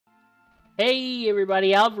Hey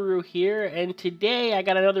everybody, Alvareux here, and today I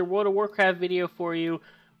got another World of Warcraft video for you.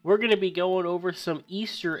 We're going to be going over some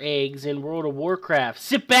Easter eggs in World of Warcraft.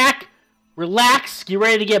 Sit back, relax, get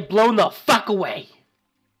ready to get blown the fuck away.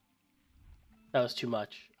 That was too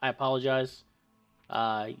much. I apologize.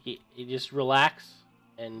 You just relax,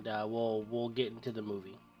 and we'll get into the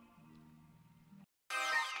movie.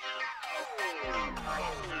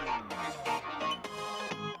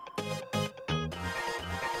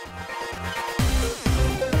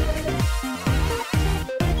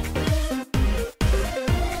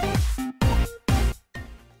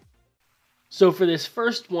 So for this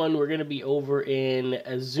first one, we're going to be over in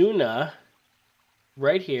Azuna,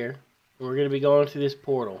 right here, and we're going to be going through this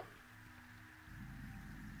portal,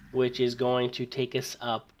 which is going to take us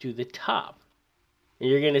up to the top. And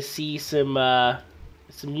you're going to see some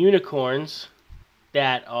unicorns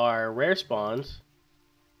that are rare spawns,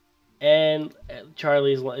 and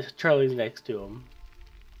Charlie's next to them.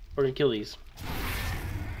 We're going to kill these.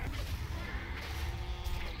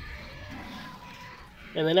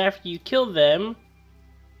 And then after you kill them,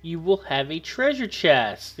 you will have a treasure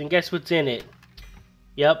chest. And guess what's in it?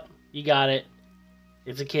 Yep, you got it.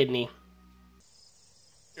 It's a kidney.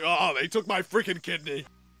 Oh, they took my freaking kidney.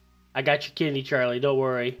 I got your kidney, Charlie. Don't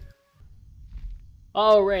worry.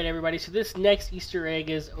 Alright, everybody. So this next Easter egg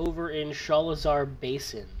is over in Shalazar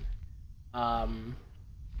Basin.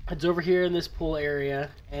 It's over here in this pool area.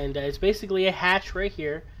 And it's basically a hatch right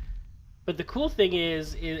here. But the cool thing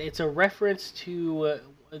is, it's a reference to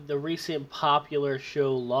the recent popular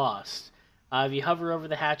show Lost. If you hover over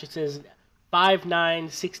the hatch, it says 5, 9,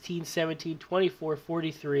 16, 17, 24,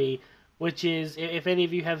 43, which is, if any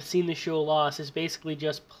of you have seen the show Lost, it's basically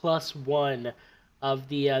just +1 of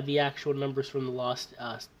the actual numbers from the Lost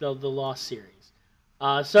series.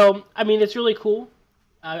 So, I mean, it's really cool.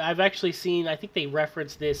 I've actually seen, I think they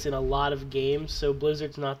reference this in a lot of games, so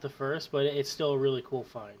Blizzard's not the first, but it's still a really cool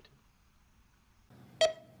find.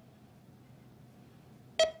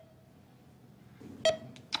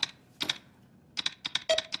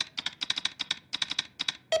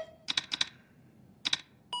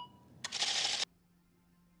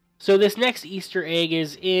 So this next Easter egg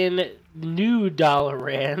is in New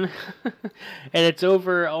Dalaran, and it's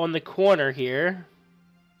over on the corner here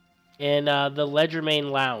in the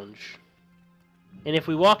Ledgermain Lounge. And if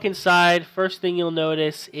we walk inside, first thing you'll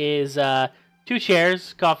notice is 2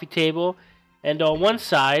 chairs, coffee table, and on one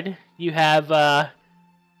side you have,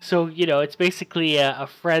 so you know, it's basically a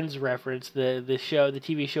Friends reference, the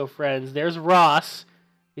TV show Friends. There's Ross,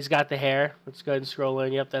 he's got the hair. Let's go ahead and scroll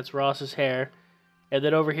in. Yep, that's Ross's hair. And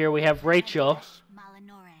then over here we have Rachel.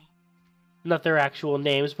 Not their actual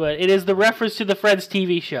names, but it is the reference to the Friends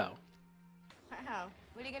TV show. Wow.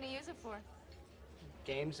 What are you going to use it for?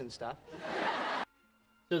 Games and stuff.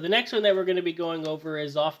 So the next one that we're going to be going over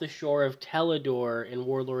is off the shore of Teledor in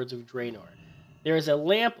Warlords of Draenor. There is a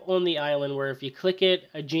lamp on the island where if you click it,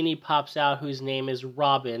 a genie pops out whose name is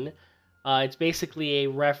Robin. It's basically a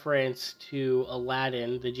reference to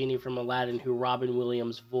Aladdin, the genie from Aladdin who Robin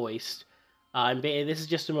Williams voiced. And this is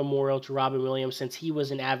just a memorial to Robin Williams since he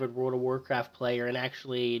was an avid World of Warcraft player and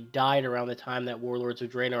actually died around the time that Warlords of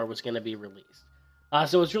Draenor was going to be released.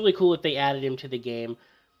 So it's really cool that they added him to the game.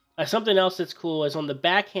 Something else that's cool is on the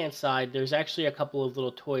backhand side, there's actually a couple of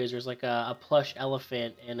little toys. There's like a plush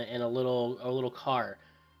elephant and a little car.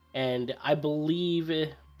 And I believe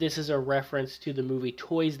this is a reference to the movie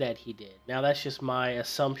Toys that he did. Now that's just my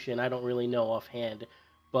assumption. I don't really know offhand,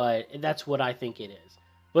 but that's what I think it is.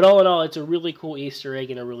 But all in all, it's a really cool Easter egg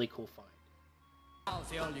and a really cool find. I'll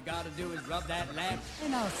say all you gotta do is rub that lamp,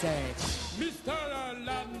 and I'll say, Mr.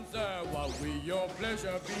 Aladdin, sir, what will your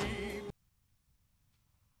pleasure be?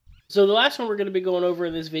 So the last one we're going to be going over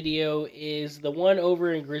in this video is the one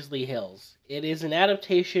over in Grizzly Hills. It is an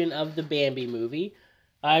adaptation of the Bambi movie.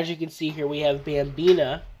 As you can see here, we have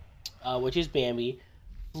Bambina, which is Bambi,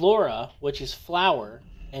 Flora, which is Flower,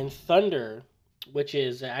 and Thunder, which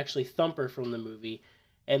is actually Thumper from the movie.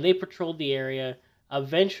 And they patrolled the area.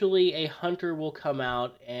 Eventually, a hunter will come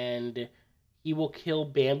out, and he will kill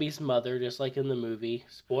Bambi's mother, just like in the movie.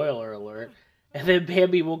 Spoiler alert. And then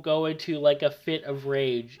Bambi will go into, like, a fit of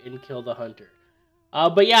rage and kill the hunter.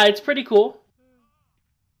 But yeah, it's pretty cool.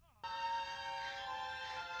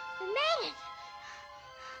 We made it!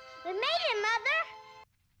 We made it, Mother!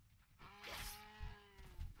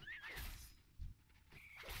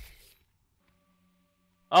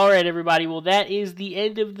 Alright everybody, well that is the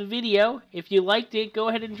end of the video. If you liked it, go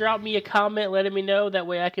ahead and drop me a comment letting me know. That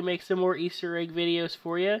way I can make some more Easter egg videos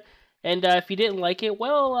for you. And if you didn't like it,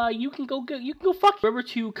 well, you can go fuck. Remember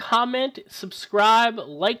to comment, subscribe,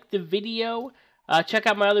 like the video. Check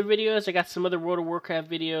out my other videos. I got some other World of Warcraft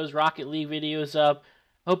videos, Rocket League videos up.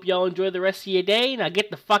 Hope y'all enjoy the rest of your day. Now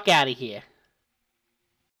get the fuck out of here.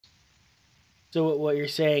 So what you're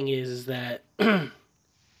saying is that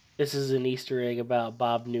this is an Easter egg about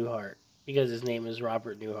Bob Newhart because his name is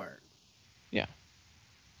Robert Newhart. Yeah.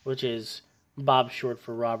 Which is Bob short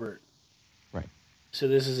for Robert. Right. So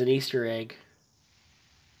this is an Easter egg.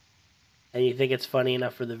 And you think it's funny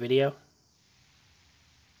enough for the video?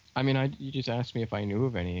 I mean, you just asked me if I knew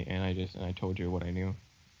of any, and I told you what I knew.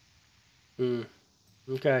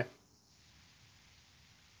 Okay.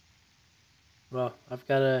 Well, I've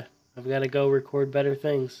gotta go record better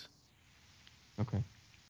things. Okay.